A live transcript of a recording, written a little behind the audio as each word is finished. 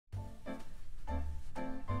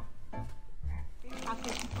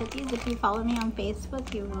cookies. If you follow me on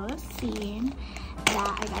Facebook, you will have seen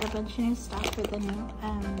that I got a bunch of new stuff for the new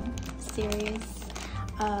series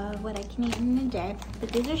of what I can eat in a day. But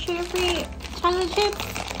these are sugar-free chocolate chips.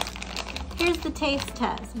 Here's the taste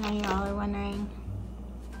test. Now you all are wondering.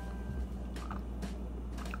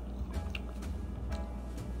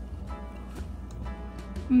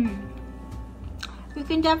 You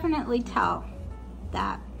can definitely tell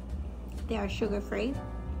that they are sugar-free,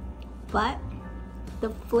 but the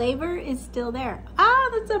flavor is still there. Ah,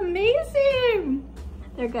 that's amazing.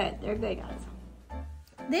 They're good, guys.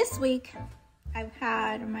 This week, I've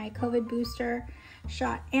had my COVID booster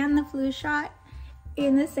shot and the flu shot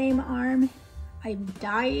in the same arm. I'm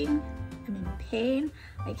dying, I'm in pain.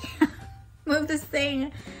 I can't move this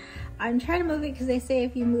thing. I'm trying to move it because they say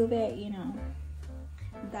if you move it, you know,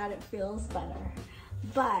 that it feels better.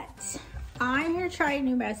 But I'm here to try a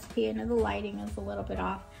new recipe. I know the lighting is a little bit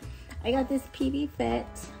off. I got this PB Fit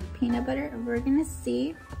peanut butter, and we're gonna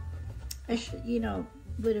see. I should, you know,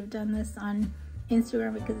 would have done this on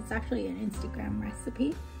Instagram because it's actually an Instagram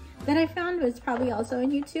recipe that I found. Was probably also on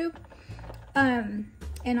YouTube.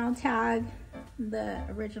 And I'll tag the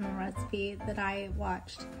original recipe that I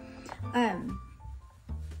watched.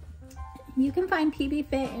 You can find PB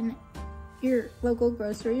Fit in your local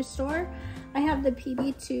grocery store. I have the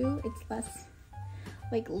PB2. It's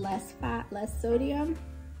less fat, less sodium.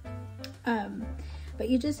 But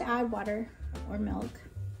you just add water or milk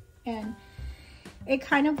and it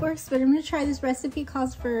kind of works. But I'm gonna try this recipe.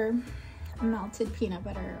 Calls for melted peanut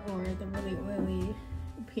butter or the really oily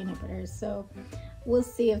peanut butter. So we'll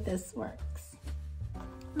see if this works.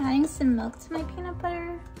 I'm adding some milk to my peanut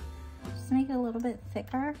butter just to make it a little bit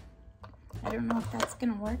thicker. I don't know if that's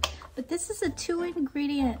gonna work, but this is a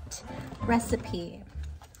 2-ingredient recipe.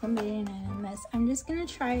 I'm putting it in this. I'm just gonna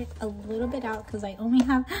try it a little bit out because I only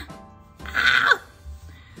have, ah!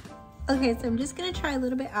 Okay, so I'm just gonna try a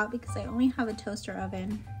little bit out because I only have a toaster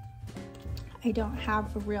oven. I don't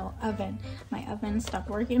have a real oven. My oven stopped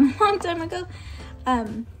working a long time ago.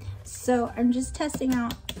 So I'm just testing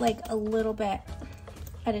out like a little bit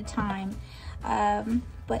at a time.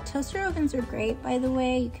 But toaster ovens are great, by the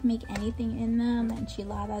way. You can make anything in them,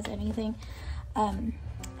 enchiladas, anything.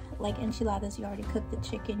 Like enchiladas, you already cooked the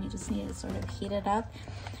chicken, you just need to sort of heat it up.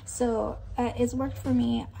 So it's worked for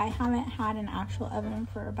me. I haven't had an actual oven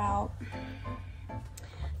for about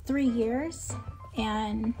 3 years.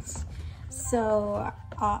 And so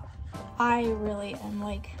I really am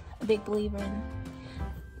like a big believer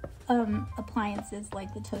in appliances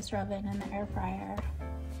like the toaster oven and the air fryer.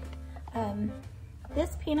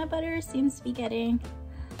 This peanut butter seems to be getting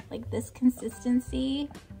like this consistency,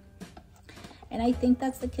 and I think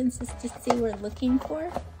that's the consistency we're looking for.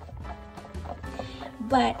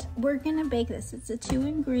 But we're gonna bake this. It's a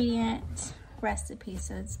 2-ingredient recipe,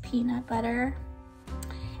 so it's peanut butter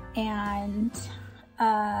and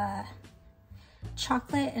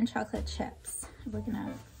chocolate and chocolate chips.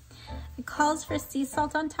 It calls for sea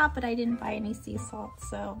salt on top, but I didn't buy any sea salt,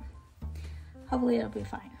 so hopefully it'll be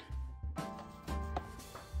fine.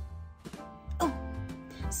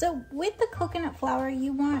 So with the coconut flour,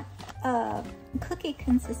 you want a cookie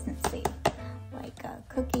consistency, like a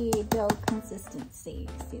cookie dough consistency.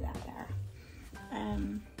 See that there?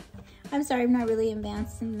 I'm sorry, I'm not really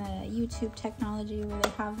advanced in the YouTube technology where they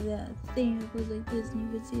have the thing that goes like this and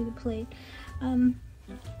you can see the plate.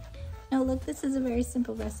 No, look, this is a very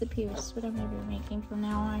simple recipe, which is what I'm going to be making from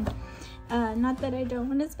now on. Not that I don't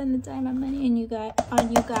want to spend the time and money on you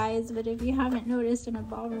guys, but if you haven't noticed, I'm a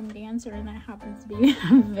ballroom dancer, and that happens to be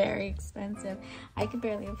very expensive. I could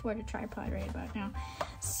barely afford a tripod right about now.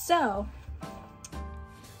 So,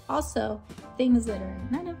 also, things that are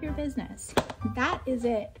none of your business. That is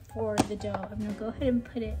it for the dough. I'm going to go ahead and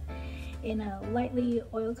put it in a lightly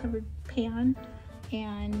oil-covered pan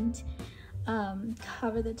and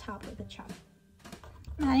cover the top with a chocolate.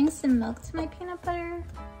 I'm adding some milk to my peanut butter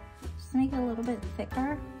just to make it a little bit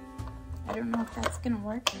thicker. I don't know if that's gonna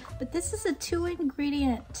work, but this is a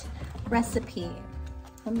 2-ingredient recipe.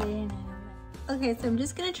 I'm putting it in. Okay, so I'm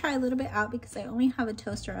just gonna try a little bit out because I only have a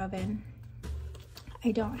toaster oven.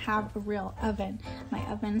 I don't have a real oven. My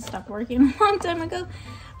oven stopped working a long time ago.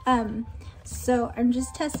 So I'm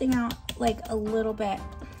just testing out like a little bit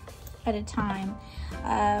at a time.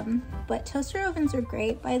 But toaster ovens are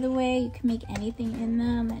great, by the way. You can make anything in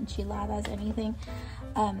them, enchiladas, anything.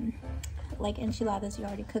 Like enchiladas, you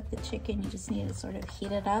already cooked the chicken, you just need to sort of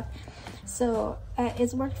heat it up. So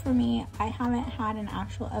it's worked for me. I haven't had an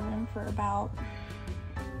actual oven for about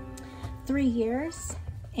 3 years,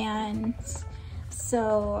 and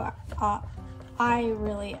so I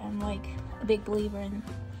really am like a big believer in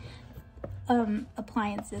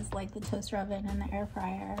appliances like the toaster oven and the air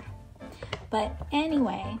fryer. But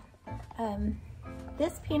anyway,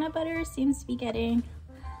 this peanut butter seems to be getting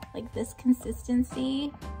like this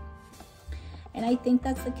consistency, and I think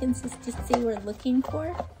that's the consistency we're looking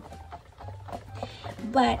for.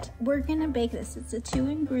 But we're gonna bake this. It's a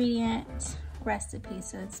 2-ingredient recipe,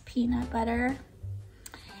 so it's peanut butter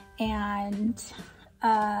and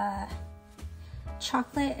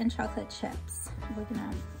chocolate and chocolate chips.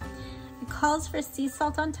 It calls for sea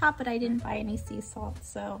salt on top, but I didn't buy any sea salt,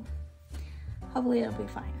 so hopefully it'll be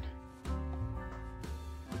fine.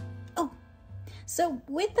 Oh, so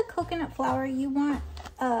with the coconut flour, you want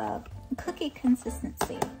cookie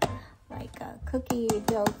consistency, like a cookie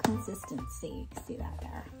dough consistency. You can see that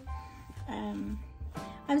there.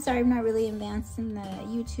 I'm sorry, I'm not really advanced in the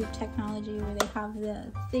YouTube technology where they have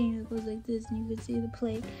the thing that goes like this and you can see the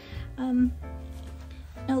plate.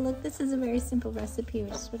 No, look, this is a very simple recipe,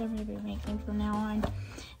 which is what I'm going to be making from now on.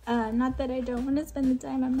 Not that I don't want to spend the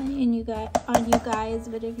time and money on you guys,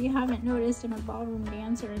 but if you haven't noticed, I'm a ballroom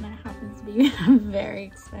dancer, and that happens to be very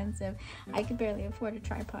expensive. I could barely afford a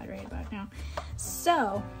tripod right about now.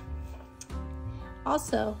 So,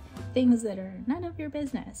 also, things that are none of your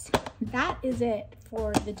business. That is it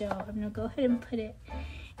for the dough. I'm going to go ahead and put it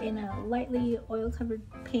in a lightly oil-covered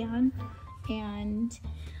pan and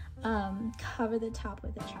cover the top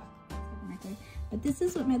with a chocolate. But this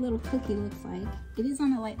is what my little cookie looks like. It is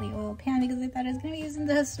on a lightly oiled pan because I thought I was going to be using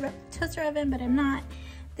the toaster oven, but I'm not.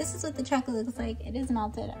 This is what the chocolate looks like. It is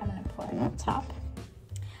melted. I'm going to pour it on top.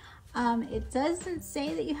 It doesn't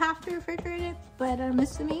say that you have to refrigerate it, but I'm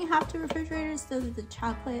assuming you have to refrigerate it so that the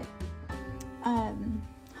chocolate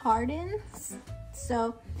hardens.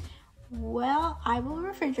 So, well, I will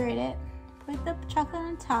refrigerate it, put the chocolate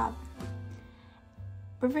on top,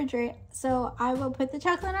 refrigerate. So I will put the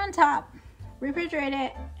chocolate on top, refrigerate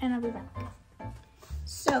it, and I'll be back.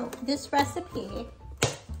 So this recipe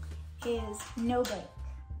is no bake.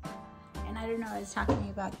 And I don't know, I was talking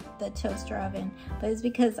about the toaster oven, but it's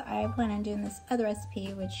because I plan on doing this other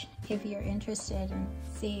recipe, which if you're interested in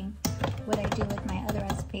seeing what I do with my other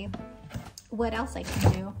recipe, what else I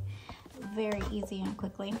can do very easy and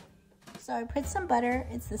quickly. So I put some butter.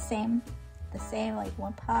 It's the same like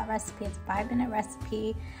one pot recipe. It's a 5-minute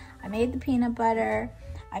recipe. I made the peanut butter.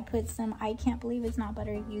 I put some, I can't believe it's not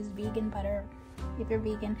butter. You use vegan butter if you're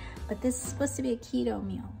vegan, but this is supposed to be a keto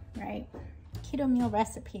meal, right? Keto meal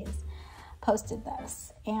recipes posted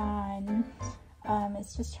this, and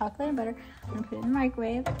it's just chocolate and butter. I'm gonna put it in the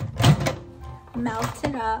microwave, melt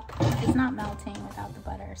it up. It's not melting without the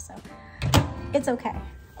butter, so it's okay.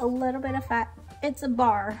 A little bit of fat. It's a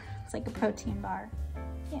bar. It's like a protein bar.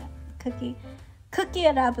 Yeah, cookie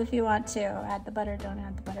it up if you want to. Add the butter, don't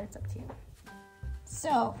add the butter, it's up to you.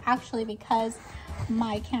 So actually, because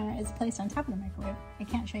my camera is placed on top of the microwave, I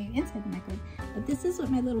can't show you inside the microwave, but this is what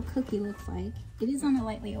my little cookie looks like. It is on a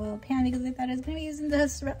lightly oiled pan because I thought I was going to be using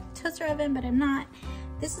the toaster oven, but I'm not.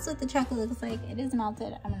 This is what the chocolate looks like. It is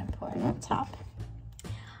melted. I'm going to pour it on top.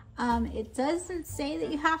 It doesn't say that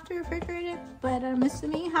you have to refrigerate it, but I'm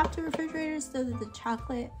assuming you have to refrigerate it so that the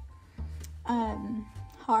chocolate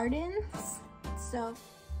hardens. So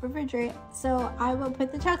refrigerate. So I will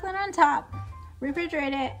put the chocolate on top,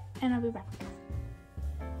 refrigerate it, and I'll be back.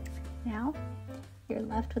 Now you're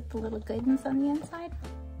left with the little goodness on the inside.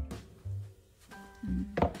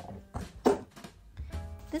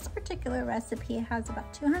 This particular recipe has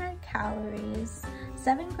about 200 calories,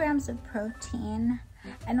 7 grams of protein,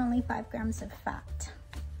 and only 5 grams of fat.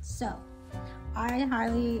 So I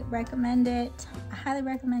highly recommend it. I highly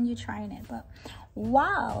recommend you trying it. But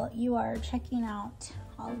while you are checking out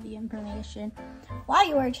all of the information, while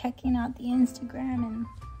you are checking out the Instagram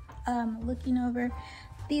and looking over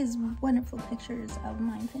these wonderful pictures of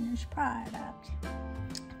my finished product,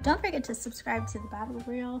 don't forget to subscribe to the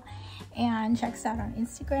Ba.bl and check us out on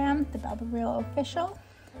Instagram, the Ba.bl official.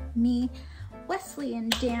 Me, Wesley, and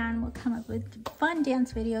Dan will come up with fun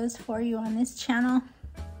dance videos for you on this channel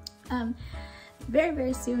very,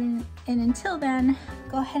 very soon. And until then,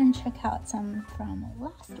 go ahead and check out some from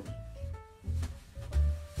last week.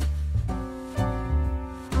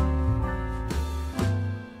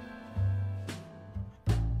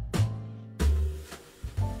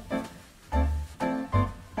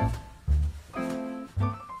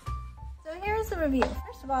 Review.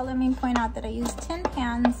 First of all, let me point out that I used tin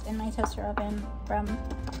pans in my toaster oven from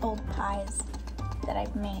old pies that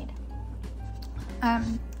I've made.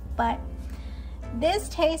 But this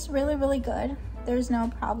tastes really, really good. There's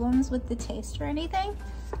no problems with the taste or anything.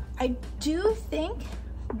 I do think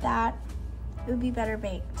that it would be better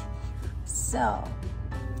baked. So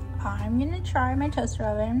I'm gonna try my toaster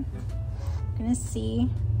oven I'm gonna see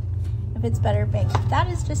if it's better baked. That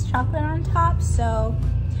is just chocolate on top, so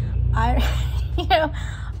you know,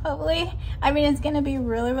 hopefully, I mean, it's gonna be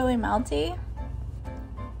really, really melty,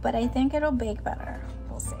 but I think it'll bake better.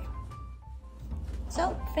 We'll see.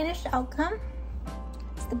 So, finished outcome.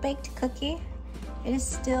 It's the baked cookie. It is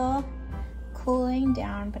still cooling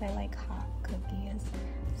down, but I like hot cookies.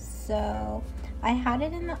 So, I had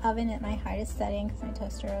it in the oven at my highest setting because my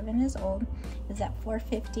toaster oven is old. It's at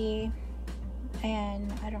 450,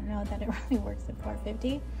 and I don't know that it really works at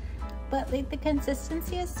 450, but like the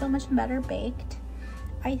consistency is so much better baked.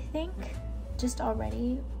 I think just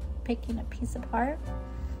already picking a piece apart.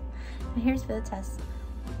 And here's for the test.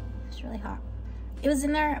 It's really hot. It was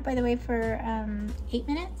in there, by the way, for 8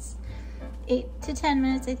 minutes. 8 to 10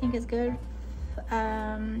 minutes I think is good.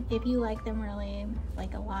 If you like them really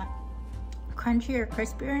like a lot crunchy or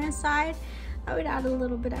crispier inside, I would add a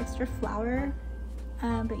little bit extra flour,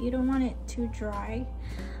 but you don't want it too dry.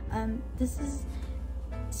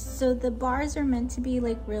 So the bars are meant to be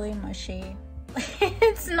like really mushy.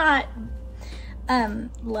 It's not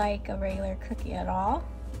like a regular cookie at all.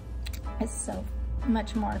 It's so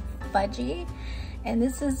much more fudgy, and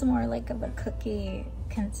this is more like of a cookie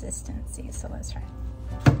consistency. So let's try it.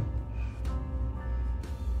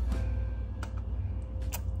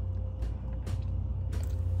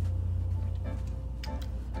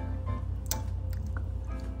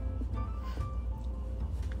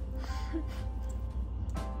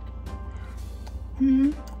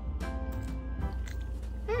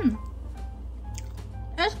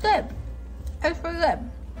 It's good. It's pretty good.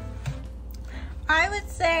 I would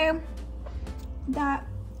say that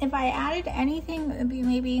if I added anything, it would be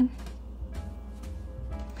maybe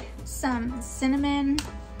some cinnamon,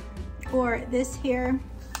 or this here,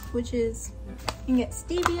 which is, you can get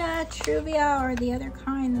stevia, truvia, or the other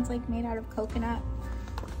kind that's like made out of coconut.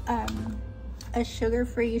 A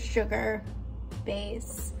sugar-free sugar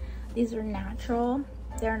base. These are natural.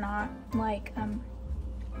 They're not like,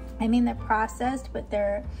 I mean, they're processed, but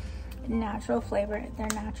they're natural flavor. They're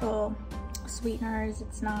natural sweeteners.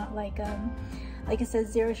 It's not like it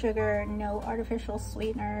says 0 sugar, no artificial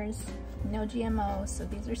sweeteners, no GMOs. So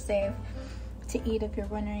these are safe to eat if you're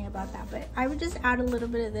wondering about that. But I would just add a little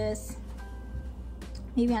bit of this,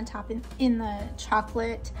 maybe on top in the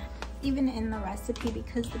chocolate, even in the recipe,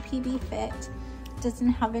 because the PB Fit doesn't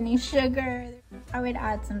have any sugar. I would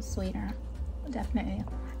add some sweetener, definitely.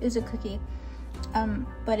 It's a cookie,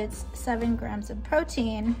 but it's 7 grams of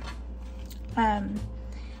protein, and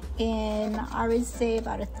I would say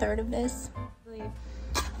about 1/3 of this.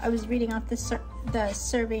 I was reading off the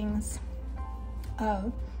servings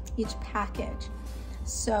of each package,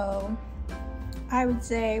 so I would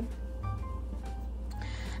say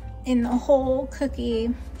in the whole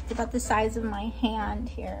cookie, it's about the size of my hand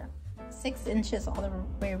here, 6 inches all the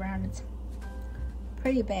way around. It's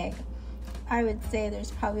pretty big. I would say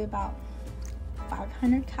there's probably about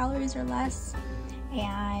 500 calories or less,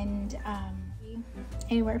 and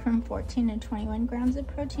anywhere from 14 to 21 grams of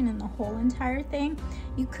protein in the whole entire thing.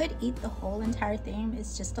 You could eat the whole entire thing.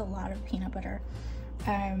 It's just a lot of peanut butter.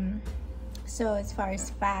 So as far as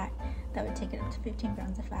fat, that would take it up to 15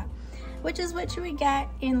 grams of fat, which is what you would get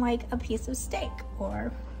in like a piece of steak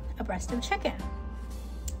or a breast of chicken.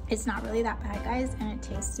 It's not really that bad, guys, and it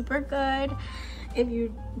tastes super good. If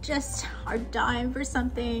you just are dying for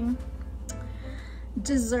something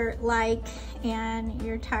dessert-like and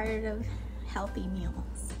you're tired of healthy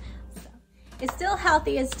meals. So it's still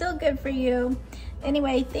healthy, it's still good for you.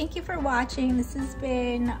 Anyway, thank you for watching. This has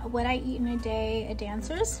been What I Eat in a Day, a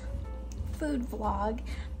dancer's food vlog.